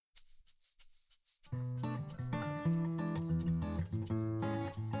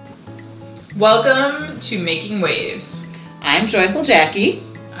Welcome to Making Waves. I'm Joyful Jackie.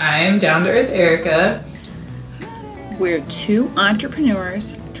 I'm Down to Earth Erica. We're two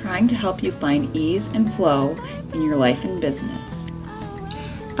entrepreneurs trying to help you find ease and flow in your life and business.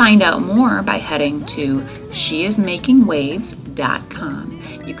 Find out more by heading to sheismakingwaves.com.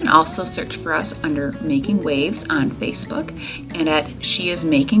 You can also search for us under Making Waves on Facebook and at She Is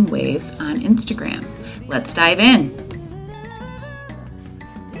Making Waves on Instagram. Let's dive in.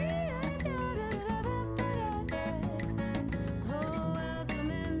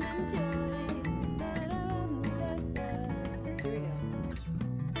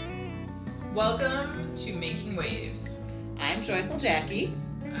 Welcome to Making Waves. I'm Joyful Jackie.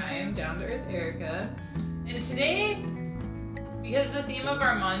 I'm Down to Earth Erica. And today, because the theme of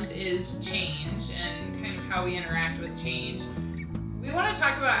our month is change and kind of how we interact with change, we want to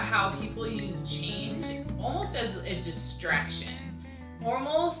talk about how people use change almost as a distraction,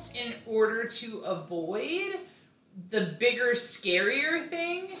 almost in order to avoid the bigger, scarier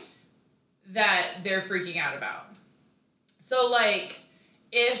thing that they're freaking out about. So, like,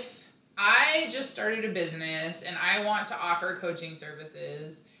 if I just started a business and I want to offer coaching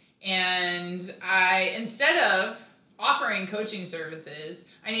services, and instead of offering coaching services,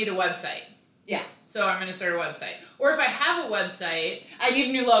 I need a website. Yeah. So I'm going to start a website. Or if I have a website, I need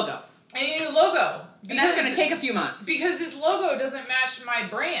a new logo. I need a new logo. And that's going to take a few months. Because this logo doesn't match my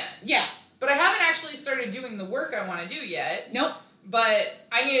brand. Yeah. But I haven't actually started doing the work I want to do yet. Nope. But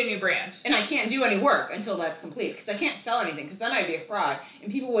I need a new brand. And I can't do any work until that's complete, because I can't sell anything, because then I'd be a fraud,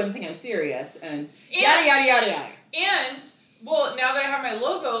 and people wouldn't think I'm serious, and yada, yada, yada, yada. And, well, now that I have my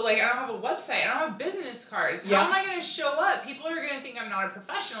logo, like, I don't have a website, I don't have business cards. How am I going to show up? People are going to think I'm not a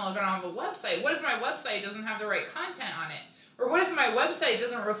professional if I don't have a website. What if my website doesn't have the right content on it? Or what if my website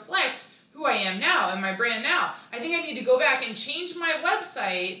doesn't reflect who I am now and my brand now? I think I need to go back and change my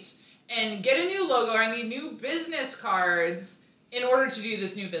website and get a new logo. I need new business cards in order to do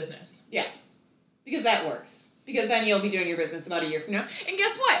this new business. Yeah. Because that works. Because then you'll be doing your business about a year from now. And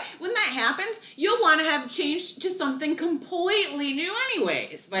guess what? When that happens, you'll want to have changed to something completely new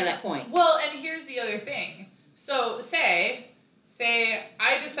anyways by that point. Well, and here's the other thing. So say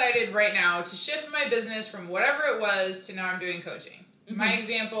I decided right now to shift my business from whatever it was to now I'm doing coaching. Mm-hmm. My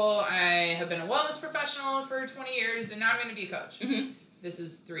example, I have been a wellness professional for 20 years, and now I'm going to be a coach. Mm-hmm. This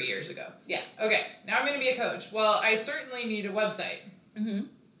is 3 years ago. Yeah. Okay, now I'm going to be a coach. Well, I certainly need a website. Mm-hmm.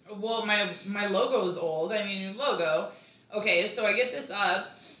 Well, my logo is old. I need a new logo. Okay, so I get this up,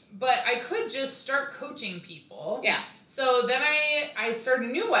 but I could just start coaching people. Yeah. So then I start a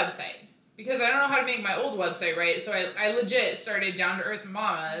new website because I don't know how to make my old website right. So I legit started Down to Earth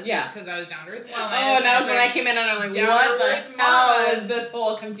Mamas. Yeah. Because I was Down to Earth Wellness. Oh, and that was when I came in and I'm like, what the hell is this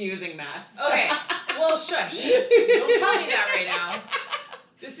whole confusing mess? Okay. Well, shush. Don't tell me that right now.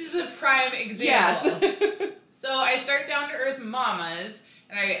 This is a prime example. Yes. So I start Down to Earth Mamas,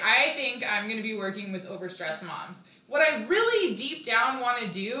 and I think I'm going to be working with overstressed moms. What I really deep down want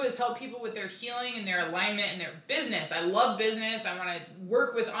to do is help people with their healing and their alignment and their business. I love business. I want to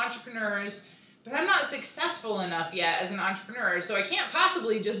work with entrepreneurs, but I'm not successful enough yet as an entrepreneur, so I can't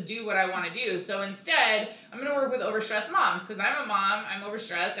possibly just do what I want to do. So instead, I'm going to work with overstressed moms, because I'm a mom, I'm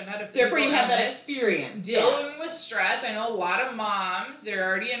overstressed, I've had a physical Therefore, you have that experience. Dealing with stress. I know a lot of moms, they're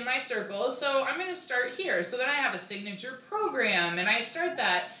already in my circle, so I'm going to start here. So then I have a signature program, and I start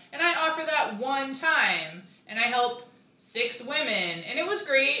that, and I offer that one time, and I help 6 women, and it was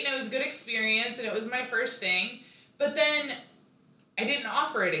great, and it was a good experience, and it was my first thing, but then I didn't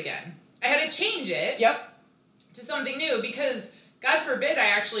offer it again. I had to change it to something new, because God forbid I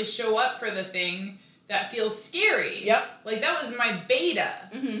actually show up for the thing that feels scary. Yep. Like, that was my beta,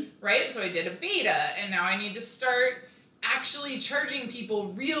 right? So I did a beta, and now I need to start actually charging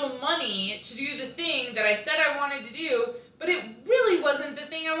people real money to do the thing that I said I wanted to do, but it really wasn't the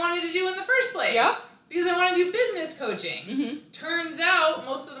thing I wanted to do in the first place. Yep. Because I want to do business coaching. Mm-hmm. Turns out,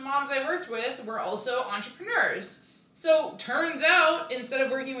 most of the moms I worked with were also entrepreneurs. So, turns out, instead of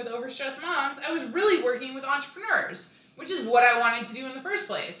working with overstressed moms, I was really working with entrepreneurs, which is what I wanted to do in the first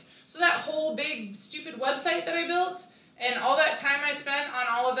place. So that whole big, stupid website that I built, and all that time I spent on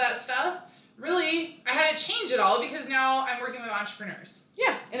all of that stuff, really, I had to change it all, because now I'm working with entrepreneurs.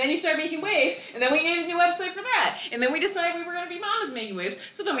 Yeah, and then you start making waves, and then we needed a new website for that. And then we decided we were going to be Mamas Making Waves,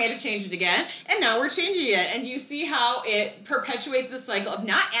 so then we had to change it again, and now we're changing it. And you see how it perpetuates the cycle of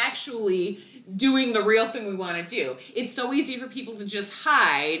not actually doing the real thing we want to do. It's so easy for people to just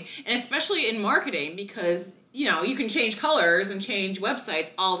hide, and especially in marketing, because you know, you can change colors and change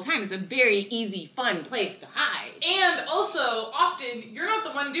websites all the time. It's a very easy, fun place to hide. And also, often, you're not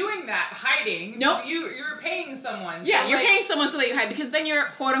the one doing that hiding. Nope. You're paying someone. Yeah, so you're paying someone so that you hide, because then you're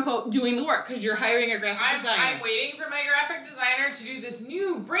quote unquote doing the work because you're hiring a graphic designer. I'm waiting for my graphic designer to do this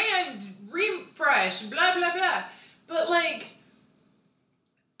new brand refresh, blah, blah, blah. But like,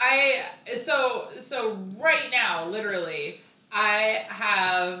 so right now, literally, I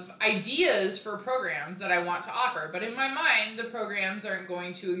have ideas for programs that I want to offer, but in my mind, the programs aren't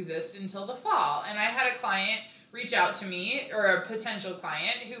going to exist until the fall. And I had a client reach out to me, or a potential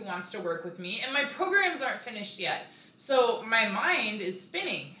client who wants to work with me, and my programs aren't finished yet. So my mind is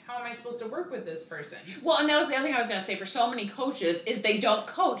spinning. How am I supposed to work with this person? Well, and that was the other thing I was going to say for so many coaches is they don't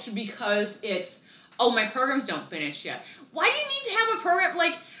coach because it's, oh, my programs don't finish yet. Why do you need to have a program?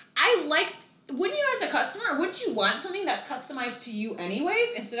 Like, wouldn't you as a customer, wouldn't you want something that's customized to you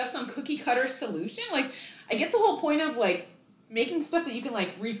anyways instead of some cookie cutter solution? Like, I get the whole point of like making stuff that you can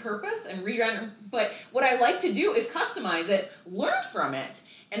like repurpose and rerun, but what I like to do is customize it, learn from it,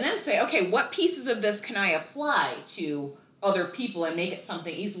 and then say, okay, what pieces of this can I apply to other people and make it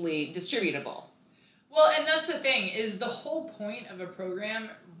something easily distributable? Well, and that's the thing, is the whole point of a program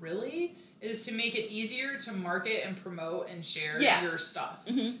really is to make it easier to market and promote and share your stuff.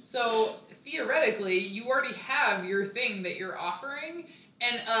 Mm-hmm. So theoretically, you already have your thing that you're offering,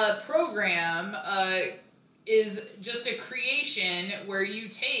 and a program is just a creation where you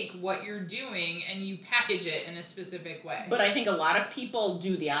take what you're doing and you package it in a specific way. But I think a lot of people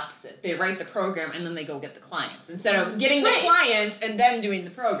do the opposite. They write the program and then they go get the clients instead of getting the clients and then doing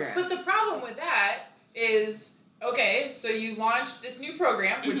the program. But the problem with that is, okay, so you launched this new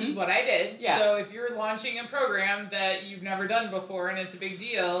program, which is what I did. Yeah. So if you're launching a program that you've never done before and it's a big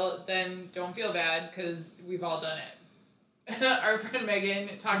deal, then don't feel bad because we've all done it. Our friend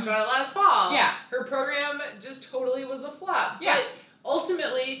Megan talked about it last fall. Yeah. Her program just totally was a flop. Yeah. But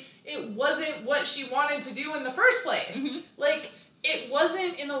ultimately, it wasn't what she wanted to do in the first place. Mm-hmm. Like, it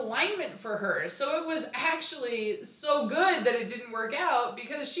wasn't in alignment for her. So it was actually so good that it didn't work out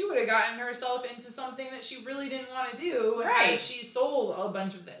because she would have gotten herself into something that she really didn't want to do. Right. And she sold a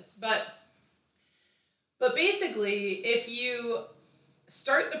bunch of this. But basically, if you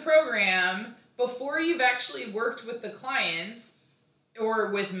start the program before you've actually worked with the clients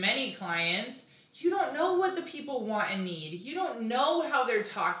or with many clients, you don't know what the people want and need. You don't know how they're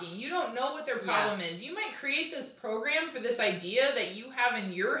talking. You don't know what their problem is. You might create this program for this idea that you have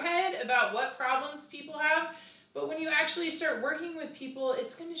in your head about what problems people have, but when you actually start working with people,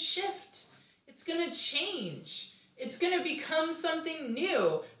 it's going to shift. It's going to change. It's going to become something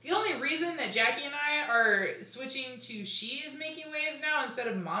new. The only reason that Jackie and I are switching to She Is Making Waves now instead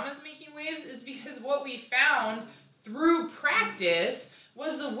of Mama's Making Waves is because what we found through practice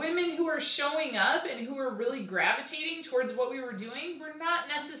was the women who were showing up and who were really gravitating towards what we were doing were not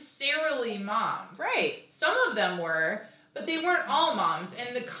necessarily moms. Right. Some of them were, but they weren't all moms.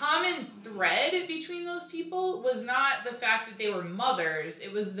 And the common thread between those people was not the fact that they were mothers.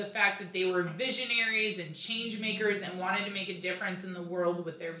 It was the fact that they were visionaries and change makers and wanted to make a difference in the world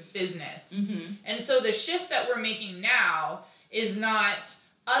with their business. Mm-hmm. And so the shift that we're making now is not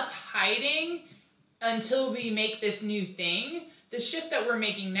us hiding until we make this new thing. The shift that we're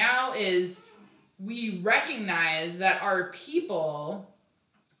making now is we recognize that our people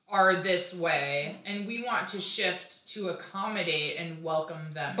are this way, and we want to shift to accommodate and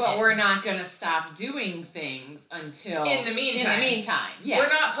welcome them. But we're not going to stop doing things until... In the meantime, yeah. We're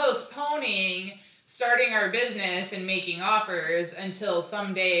not postponing starting our business and making offers until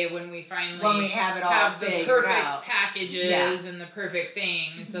someday when we finally have it all have the perfect out. Packages and the perfect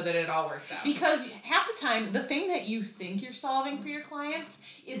things so that it all works out. Because half the time, the thing that you think you're solving for your clients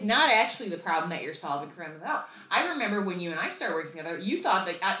is not actually the problem that you're solving for them without. I remember when you and I started working together, you thought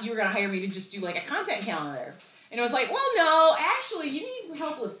that you were going to hire me to just do like a content calendar. And it was like, well, no, actually, you need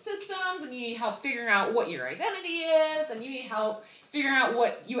help with systems, and you need help figuring out what your identity is, and you need help figuring out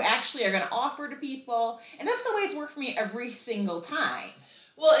what you actually are going to offer to people. And that's the way it's worked for me every single time.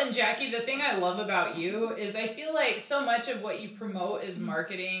 Well, and Jackie, the thing I love about you is I feel like so much of what you promote is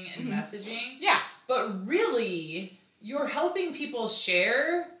marketing and messaging. Yeah. But really, you're helping people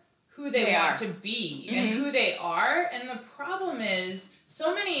share who they want to be and who they are. And the problem is,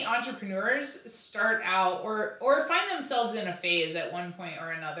 so many entrepreneurs start out or find themselves in a phase at one point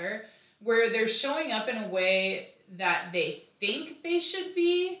or another where they're showing up in a way that they think they should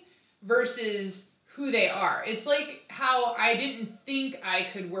be versus who they are. It's like how I didn't think I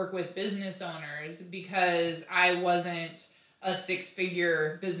could work with business owners because I wasn't a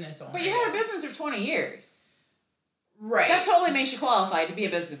 6-figure business owner. But you had a business for 20 years. Right. That totally makes you qualified to be a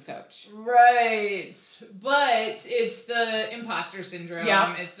business coach. Right. But it's the imposter syndrome.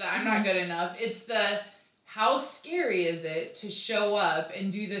 Yeah. It's the I'm not good enough. It's the how scary is it to show up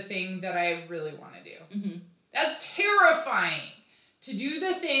and do the thing that I really want to do. Mm-hmm. That's terrifying. to do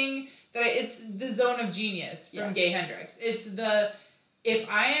the thing that it's the zone of genius from Gay Hendricks. It's if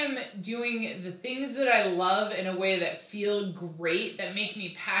I am doing the things that I love in a way that feel great, that make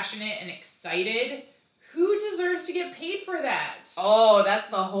me passionate and excited, who deserves to get paid for that? Oh, that's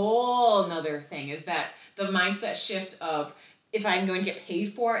the whole nother thing, is that the mindset shift of, if I'm going to get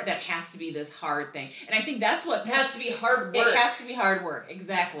paid for it, that has to be this hard thing. And I think that's what... It has to be hard work. It has to be hard work,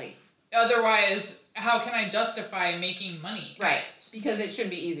 exactly. Otherwise, how can I justify making money? Right, because it shouldn't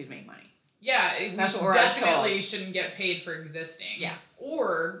be easy to make money. Yeah, that's we what definitely shouldn't get paid for existing. Yeah.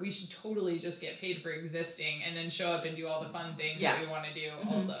 Or we should totally just get paid for existing and then show up and do all the fun things that we want to do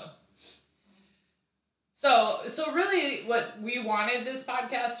also. So really what we wanted this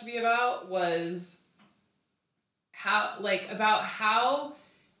podcast to be about was how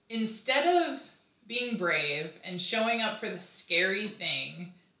instead of being brave and showing up for the scary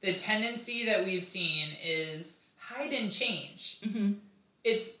thing, the tendency that we've seen is hide and change. Mm-hmm.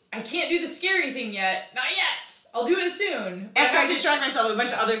 I can't do the scary thing yet. Not yet. I'll do it soon. After I distract myself with a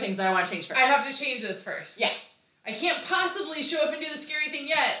bunch of other things that I want to change first. I have to change this first. Yeah. I can't possibly show up and do the scary thing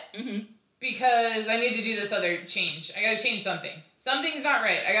yet because I need to do this other change. I got to change something. Something's not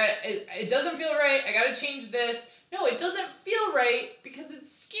right. It doesn't feel right. I got to change this. No, it doesn't feel right because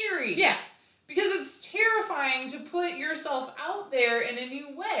it's scary. Yeah. Because it's terrifying to put yourself out there in a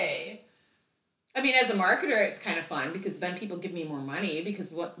new way. I mean, as a marketer, it's kind of fun because then people give me more money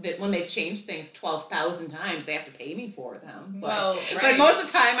because when they've changed things 12,000 times, they have to pay me for them. But most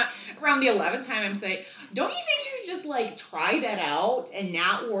of the time, around the 11th time, I'm saying, don't you think you should just like try that out and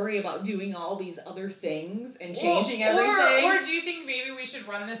not worry about doing all these other things and changing everything? Or do you think maybe we should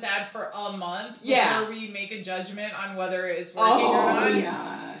run this ad for a month before we make a judgment on whether it's working or not? Oh,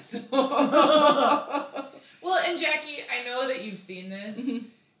 yes. Well, and Jackie, I know that you've seen this.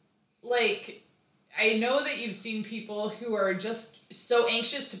 I know that you've seen people who are just so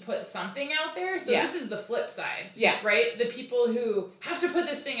anxious to put something out there. So this is the flip side. Yeah. Right? The people who have to put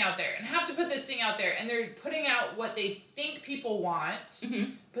this thing out there and have to put this thing out there. And they're putting out what they think people want.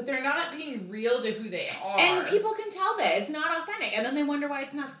 But they're not being real to who they are. And people can tell that. It's not authentic. And then they wonder why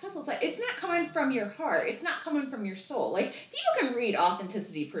it's not successful. It's like, it's not coming from your heart. It's not coming from your soul. Like, people can read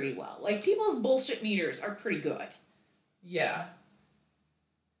authenticity pretty well. Like, people's bullshit meters are pretty good. Yeah.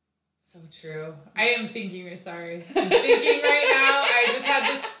 So true. I am thinking, I'm thinking right now, I just had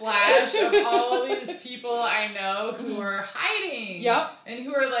this flash of all these people I know who are hiding. Yep. And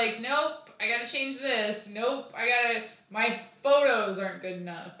who are like, nope, I gotta change this. Nope, my photos aren't good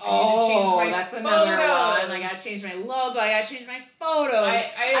enough. That's another one. I gotta change my logo. I gotta change my photos.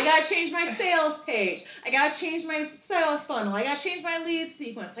 I gotta change my sales page. I gotta change my sales funnel. I gotta change my lead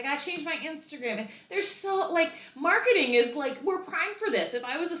sequence. I gotta change my Instagram. There's marketing is we're primed for this. If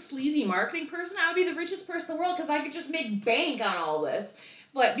I was a sleazy marketing person, I would be the richest person in the world because I could just make bank on all this.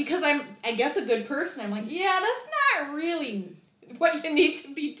 But because I'm, I guess, a good person, I'm like, yeah, that's not really what you need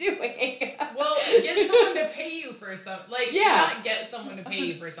to be doing. Well, get someone to pay you for something. Not get someone to pay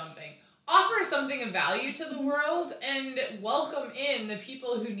you for something. Offer something of value to the world and welcome in the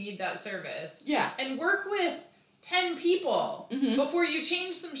people who need that service. Yeah. And work with 10 people before you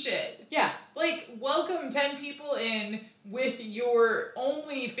change some shit. Yeah. Welcome 10 people in with your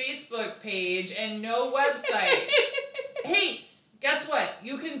only Facebook page and no website. Hey, guess what?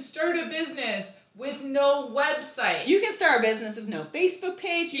 You can start a business with no website. You can start a business with no Facebook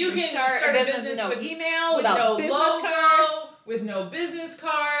page. You can start a business with no email, without no business logo, card. With no business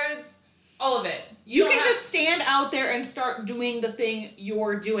cards. All of it. You can just stand out there and start doing the thing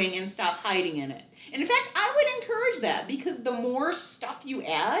you're doing and stop hiding in it. And in fact, I would encourage that because the more stuff you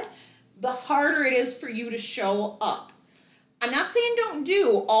add, the harder it is for you to show up. I'm not saying don't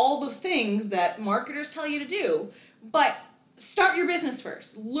do all those things that marketers tell you to do, but start your business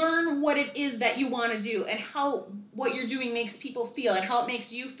first. Learn what it is that you want to do and how what you're doing makes people feel and how it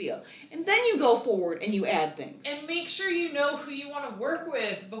makes you feel. And then you go forward and you add things. And make sure you know who you want to work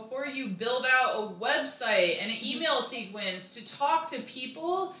with before you build out a website and an email sequence to talk to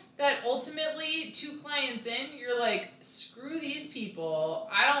people that ultimately, 2 clients in, you're like, screw these people.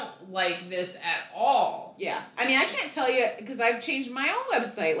 I don't like this at all. Yeah. I mean, I can't tell you because I've changed my own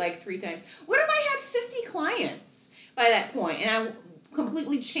website 3 times. What if I had 50 clients by that point, and I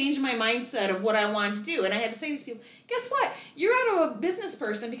completely changed my mindset of what I wanted to do, and I had to say to these people, guess what? You're out of a business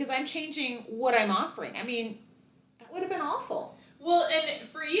person because I'm changing what I'm offering. I mean, that would have been awful. Well, and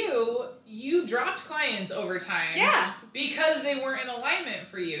for you, you dropped clients over time. Yeah. Because they weren't in alignment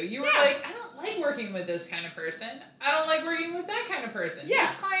for you. You were like, I don't like working with this kind of person. I don't like working with that kind of person. Yeah.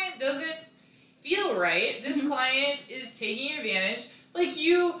 This client doesn't feel right. This client is taking advantage.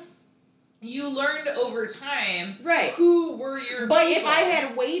 you learned over time Right. who were your But people. if I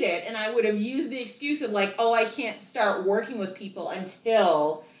had waited and I would have used the excuse of like, oh, I can't start working with people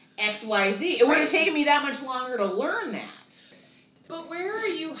until XYZ, it would have taken me that much longer to learn that. But where are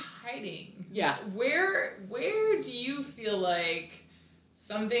you hiding? Yeah. Where do you feel like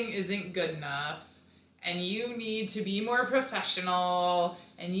something isn't good enough and you need to be more professional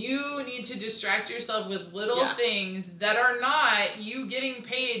and you need to distract yourself with little things that are not you getting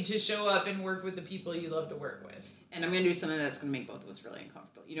paid to show up and work with the people you love to work with? And I'm going to do something that's going to make both of us really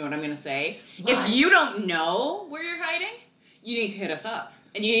uncomfortable. You know what I'm going to say? What? If you don't know where you're hiding, you need to hit us up.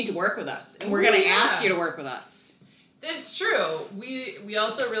 And you need to work with us. And we're going to ask you to work with us. That's true. We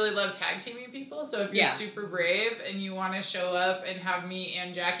also really love tag teaming people. So if you're super brave and you want to show up and have me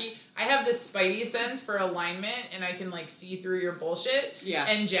and Jackie, I have this spidey sense for alignment and I can like see through your bullshit. Yeah.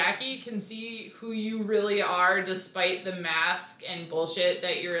 And Jackie can see who you really are despite the mask and bullshit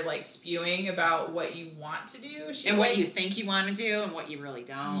that you're like spewing about what you want to do. And what you think you want to do and what you really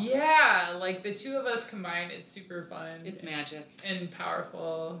don't. Yeah, like the two of us combined, it's super fun. It's magic. And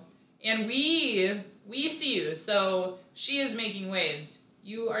powerful. And we see you. So she is making waves.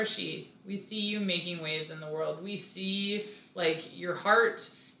 You are she. We see you making waves in the world. We see like your heart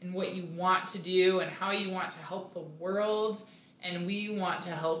and what you want to do and how you want to help the world. And we want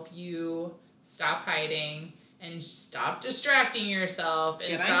to help you stop hiding and stop distracting yourself and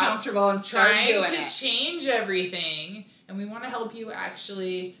get stop uncomfortable and start trying doing to it. change everything. And we want to help you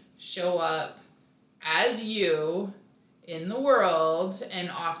actually show up as you in the world and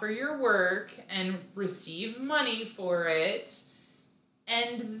offer your work and receive money for it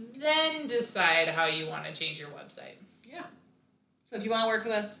and then decide how you want to change your website. Yeah. So if you want to work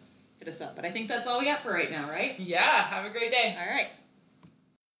with us, hit us up. But I think that's all we got for right now, right? Yeah, have a great day. All right.